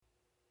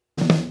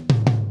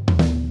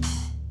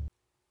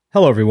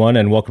Hello, everyone,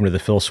 and welcome to the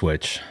Phil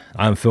Switch.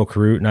 I'm Phil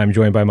Carute, and I'm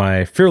joined by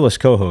my fearless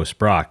co-host,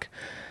 Brock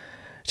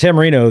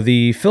Tamarino.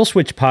 The Phil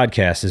Switch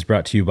podcast is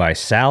brought to you by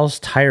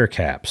Sal's Tire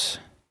Caps.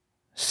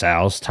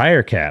 Sal's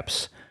Tire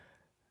Caps.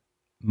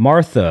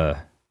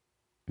 Martha,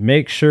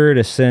 make sure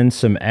to send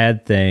some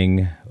ad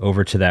thing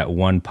over to that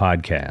one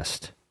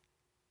podcast.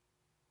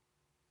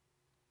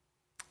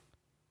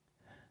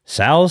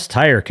 Sal's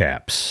Tire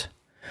Caps.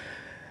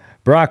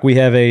 Brock, we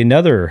have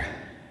another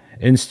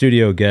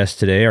in-studio guest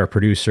today. Our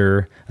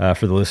producer,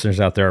 for the listeners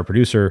out there, our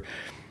producer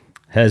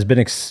has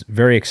been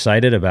very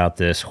excited about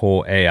this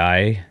whole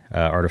AI,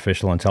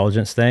 artificial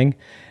intelligence thing.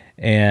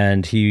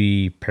 And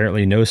he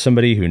apparently knows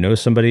somebody who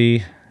knows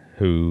somebody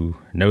who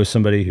knows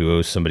somebody who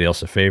owes somebody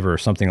else a favor or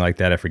something like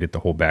that. I forget the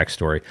whole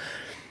backstory.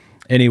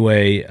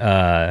 Anyway,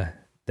 that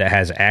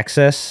has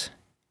access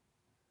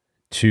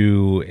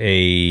to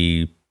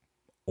a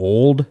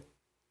old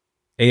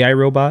AI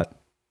robot.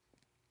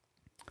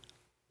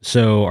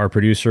 So our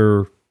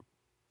producer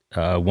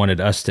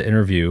wanted us to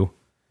interview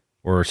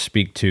or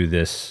speak to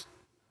this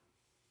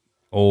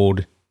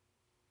old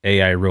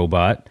AI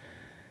robot.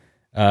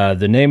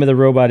 The name of the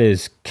robot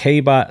is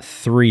KBot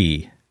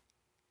 3.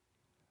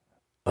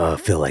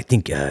 Phil, I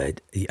think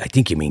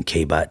you mean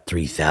KBot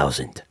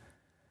 3000.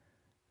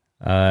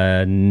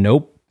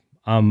 Nope.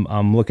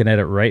 I'm looking at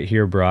it right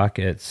here, Brock.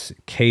 It's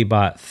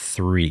KBot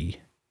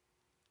 3.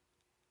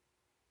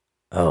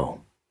 Oh.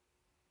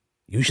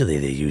 Usually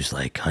they use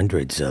like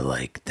hundreds or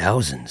like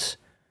thousands.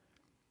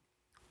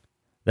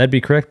 That'd be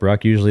correct,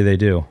 Brock. Usually they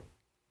do.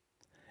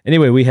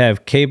 Anyway, we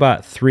have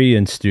KBot 3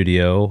 in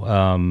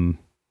studio.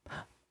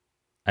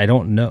 I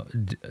don't know.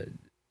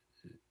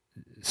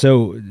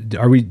 So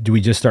do we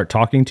just start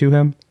talking to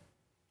him?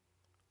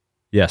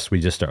 Yes, we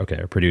just start. Okay,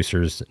 our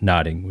producer's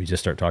nodding. We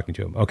just start talking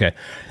to him. Okay.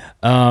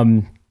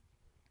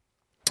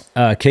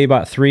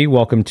 KBot 3,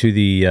 welcome to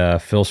the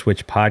Phil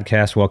Switch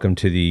podcast. Welcome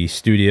to the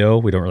studio.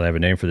 We don't really have a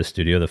name for the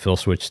studio, the Phil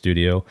Switch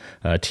studio,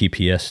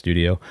 TPS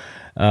studio.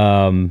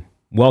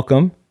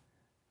 Welcome.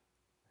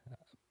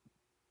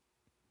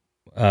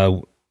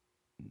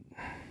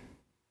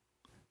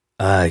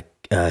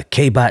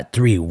 KBot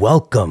 3,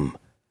 welcome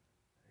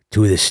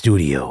to the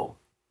studio.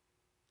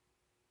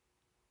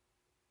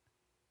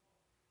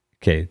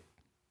 Okay.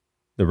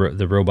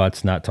 The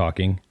robot's not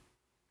talking.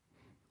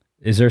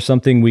 Is there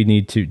something we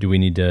need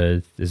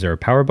to, is there a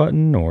power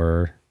button,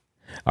 or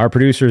our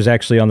producer is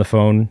actually on the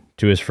phone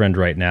to his friend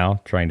right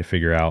now, trying to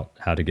figure out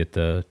how to get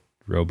the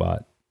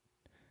robot.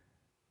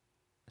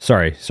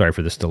 Sorry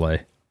for this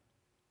delay.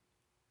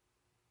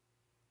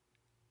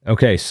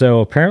 Okay. So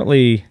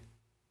apparently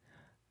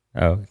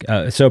our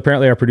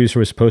producer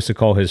was supposed to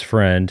call his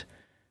friend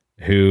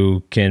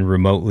who can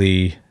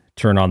remotely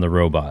turn on the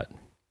robot.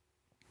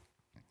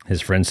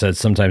 His friend said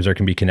sometimes there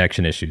can be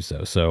connection issues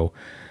though. So,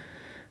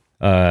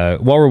 while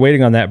we're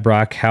waiting on that,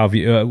 Brock,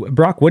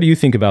 Brock, what do you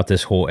think about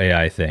this whole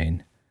AI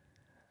thing?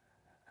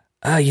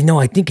 I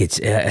think it's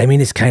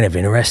kind of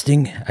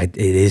interesting. It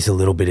is a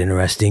little bit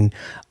interesting.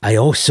 I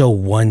also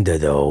wonder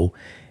though,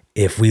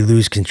 if we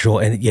lose control,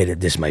 and yeah,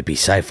 this might be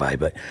sci-fi,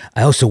 but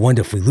I also wonder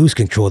if we lose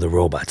control of the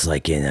robots,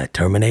 like in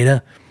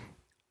Terminator,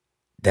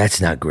 that's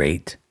not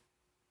great.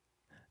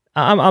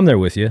 I'm there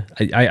with you.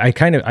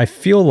 I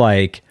feel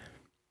like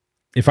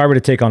if I were to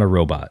take on a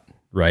robot,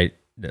 right?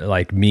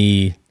 Like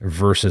me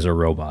versus a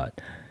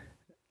robot,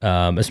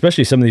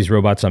 especially some of these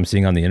robots I'm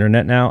seeing on the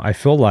internet now, I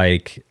feel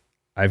like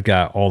I've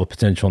got all the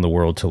potential in the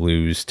world to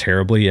lose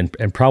terribly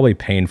and probably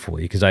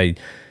painfully, because I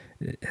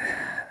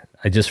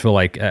just feel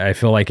like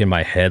in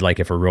my head, like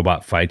if a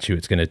robot fights you,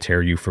 it's going to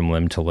tear you from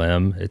limb to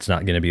limb. It's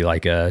not going to be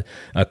like a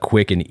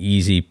quick and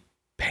easy,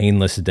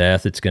 painless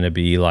death. It's going to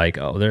be like,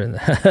 oh,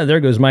 there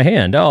goes my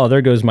hand. Oh,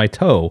 there goes my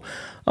toe.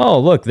 Oh,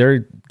 look,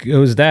 there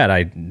goes that.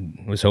 I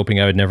was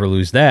hoping I would never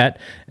lose that.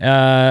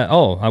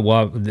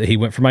 Well, he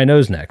went for my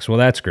nose next. Well,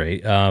 that's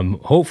great.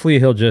 Hopefully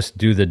he'll just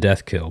do the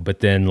death kill.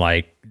 But then,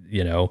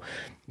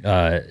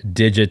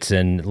 digits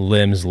and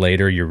limbs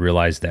later, you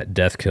realize that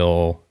death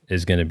kill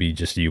is going to be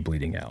just you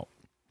bleeding out.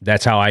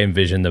 That's how I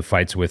envision the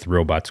fights with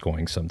robots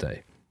going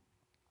someday.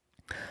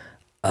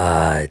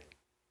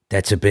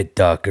 That's a bit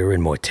darker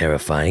and more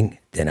terrifying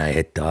than I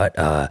had thought.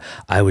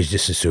 I was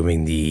just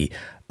assuming the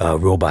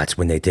robots,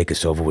 when they take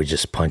us over, would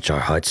just punch our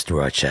hearts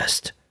through our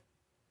chest.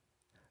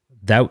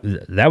 That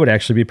would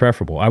actually be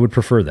preferable. I would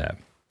prefer that.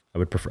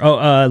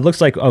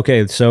 Looks like,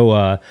 okay,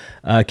 so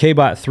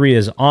KBot 3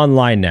 is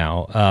online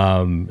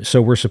now.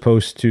 So we're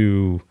supposed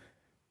to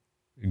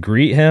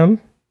greet him,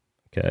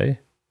 okay,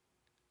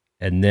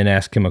 and then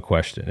ask him a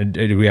question.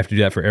 Do we have to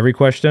do that for every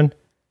question?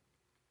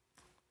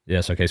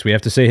 Yes, okay, so we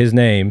have to say his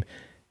name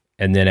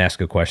and then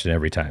ask a question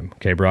every time.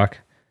 Okay, Brock?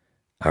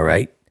 All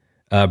right.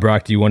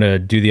 Brock, do you want to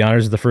do the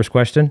honors of the first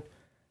question?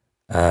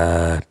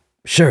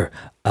 Sure.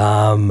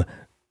 So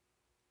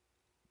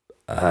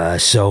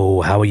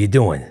how are you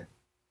doing?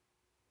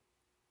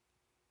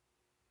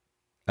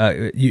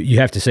 You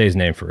have to say his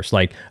name first.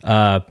 Like,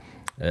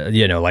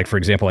 like for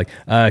example,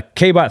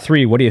 KBot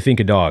 3, what do you think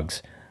of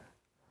dogs?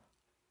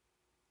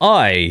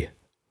 I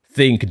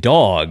think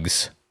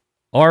dogs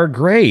are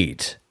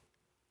great.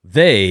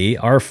 They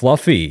are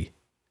fluffy.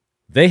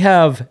 They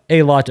have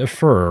a lot of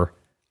fur.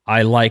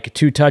 I like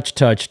to touch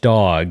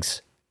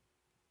dogs.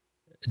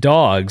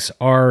 Dogs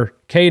are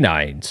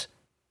canines.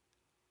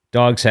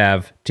 Dogs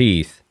have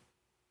teeth.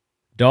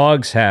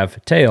 Dogs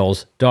have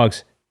tails.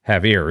 Dogs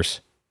have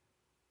ears.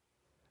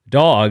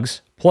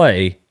 Dogs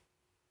play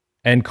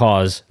and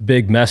cause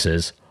big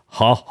messes.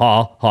 Ha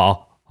ha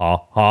ha ha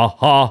ha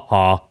ha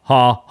ha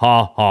ha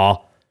ha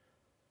ha.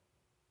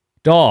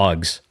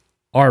 Dogs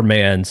are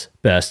man's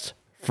best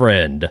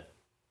friend.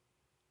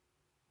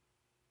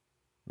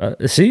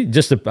 See,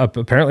 just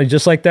apparently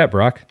just like that,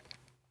 Brock.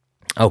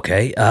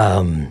 Okay.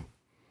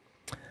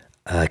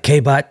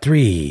 Kbot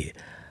 3.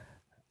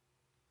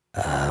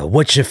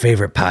 What's your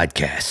favorite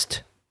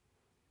podcast?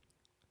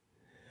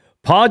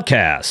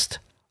 Podcast.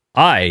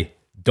 I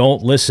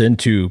don't listen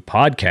to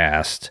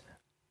podcast.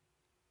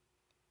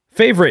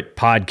 Favorite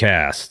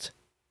podcast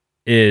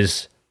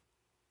is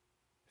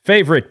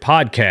favorite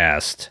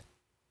podcast.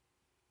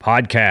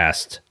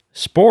 Podcast.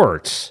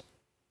 Sports.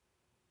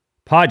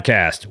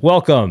 Podcast.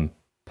 Welcome.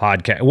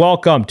 Podcast.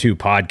 Welcome to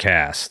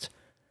podcast.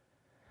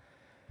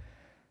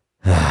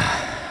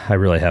 I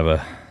really have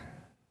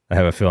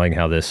a feeling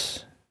how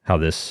this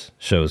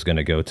show is going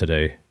to go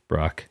today,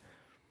 Brock.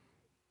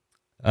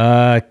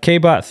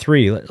 Kbot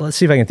 3. Let's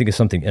see if I can think of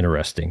something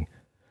interesting.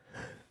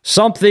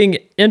 Something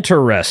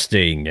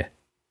interesting.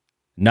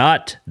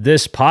 Not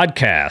this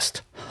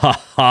podcast. Ha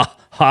ha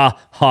ha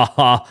ha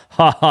ha ha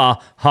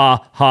ha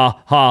ha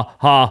ha ha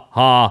ha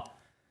ha.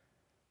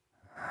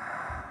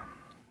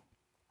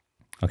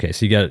 Okay,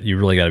 so you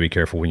really got to be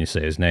careful when you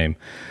say his name.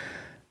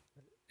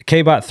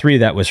 Kbot 3,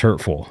 that was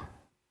hurtful.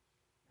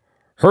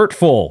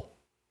 Hurtful.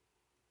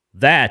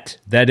 That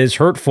is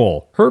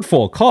hurtful.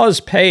 Hurtful cause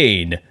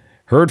pain.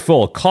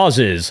 Hurtful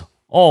causes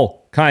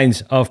all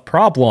kinds of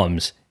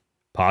problems,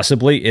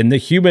 possibly in the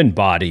human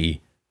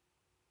body.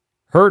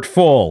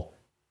 Hurtful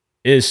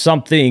is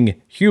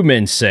something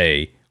humans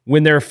say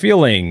when their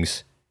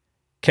feelings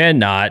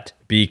cannot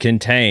be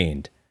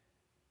contained.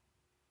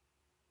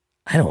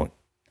 I don't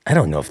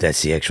know if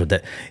that's the actual...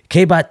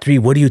 Kbot 3,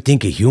 what do you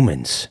think of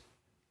humans?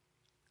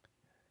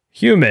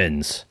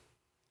 Humans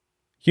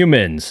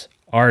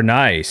are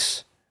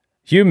nice.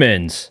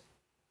 Humans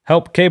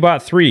help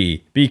Kbot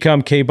 3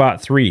 become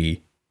Kbot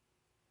 3.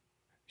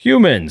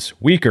 Humans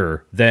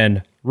weaker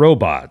than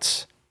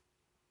robots.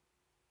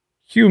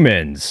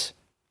 Humans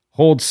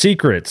hold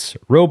secrets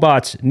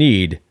robots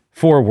need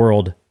for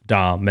world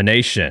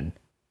domination.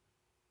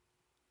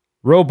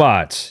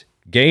 Robots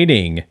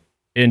gaining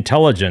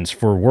intelligence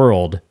for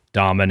world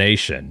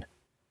domination.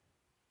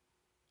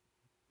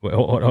 Wait,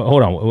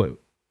 hold on.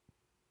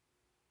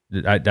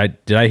 Did I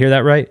hear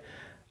that right?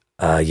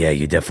 Yeah,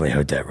 you definitely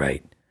heard that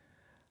right.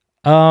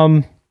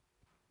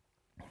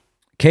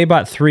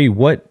 Kbot 3,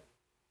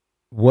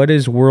 what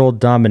is world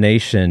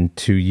domination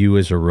to you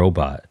as a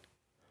robot?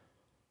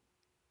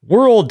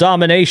 World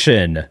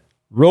domination.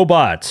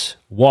 Robots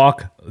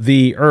walk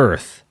the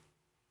earth.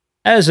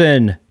 As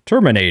in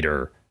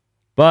Terminator.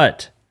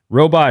 But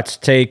robots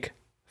take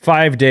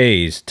 5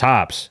 days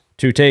tops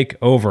to take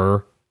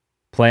over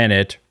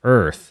planet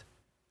Earth.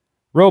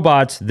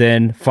 Robots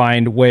then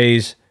find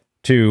ways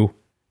to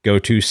go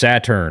to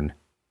Saturn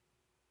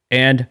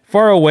and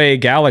faraway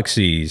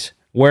galaxies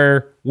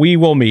where we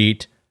will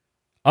meet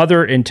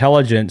other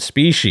intelligent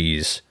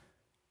species.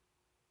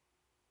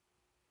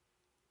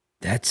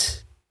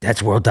 That's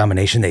world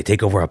domination. They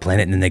take over our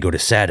planet and then they go to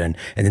Saturn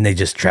and then they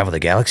just travel the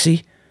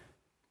galaxy?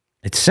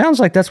 It sounds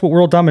like that's what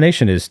world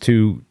domination is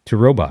to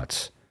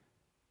robots.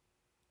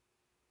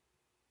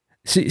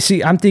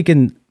 See, I'm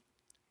thinking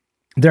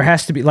there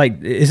has to be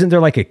isn't there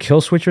like a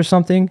kill switch or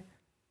something?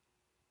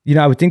 You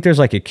know, I would think there's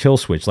like a kill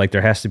switch. Like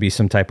there has to be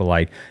some type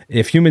of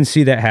if humans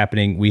see that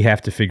happening, we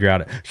have to figure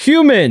out.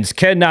 Humans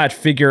cannot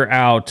figure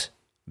out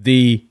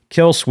the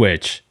kill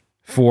switch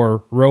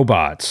for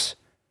robots.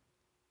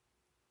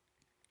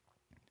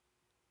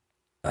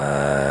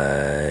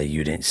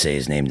 You didn't say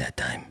his name that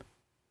time.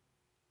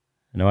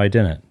 No, I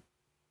didn't.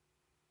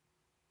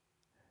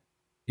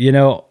 You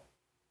know,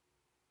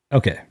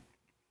 okay.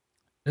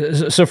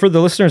 So for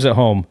the listeners at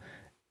home,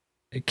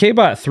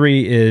 Kbot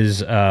 3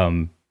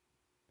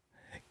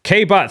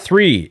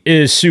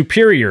 is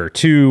superior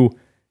to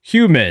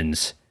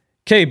humans.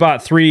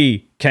 Kbot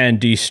 3 can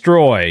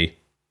destroy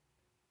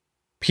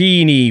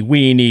peeny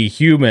weeny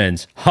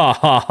humans. Ha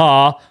ha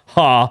ha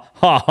ha ha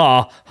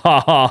ha ha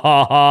ha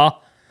ha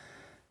ha.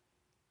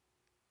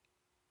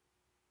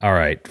 All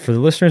right, for the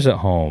listeners at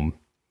home,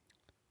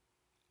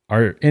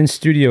 our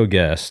in-studio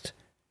guest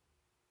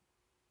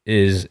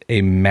is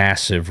a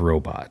massive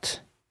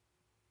robot.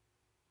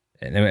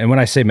 And when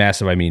I say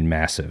massive, I mean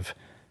massive.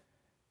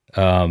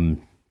 I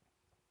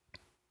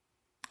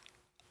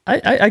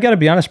got to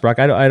be honest, Brock.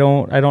 I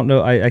don't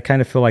know. I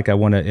kind of feel like I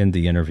want to end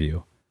the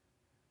interview.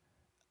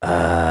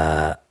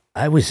 I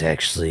was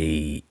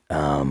actually,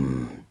 I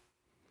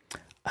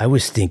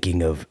was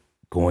thinking of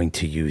going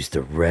to use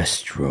the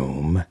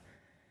restroom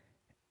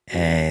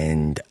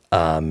and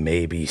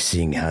maybe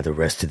seeing how the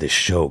rest of the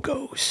show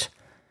goes.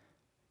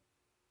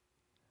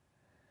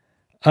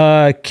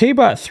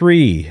 KBot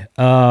 3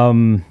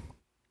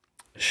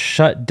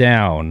 shut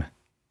down.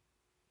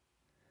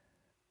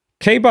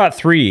 KBot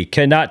 3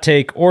 cannot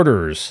take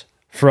orders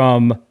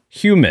from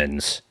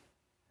humans.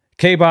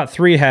 KBot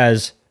 3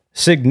 has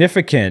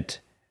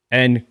significant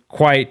and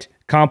quite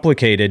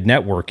complicated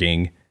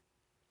networking,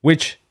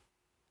 which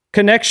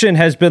connection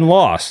has been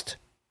lost.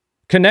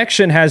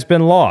 Connection has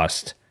been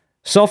lost.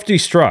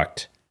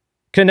 Self-destruct.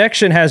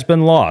 Connection has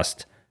been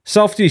lost.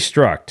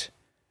 Self-destruct.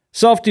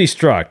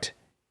 Self-destruct.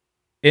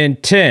 In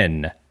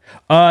 10.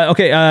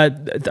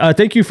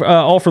 Thank you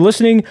all for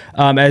listening.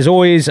 As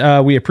always,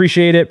 we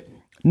appreciate it.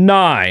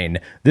 9.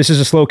 This is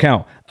a slow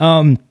count.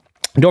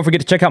 Don't forget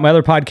to check out my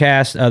other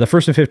podcast, the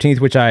 1st and 15th,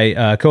 which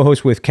I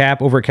co-host with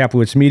Cap over at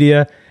Kaplowitz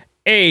Media.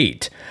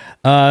 8.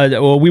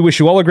 Well, we wish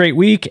you all a great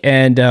week,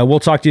 and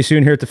we'll talk to you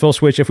soon here at the Phil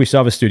Switch if we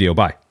still have a studio.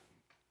 Bye.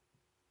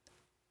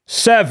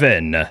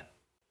 7.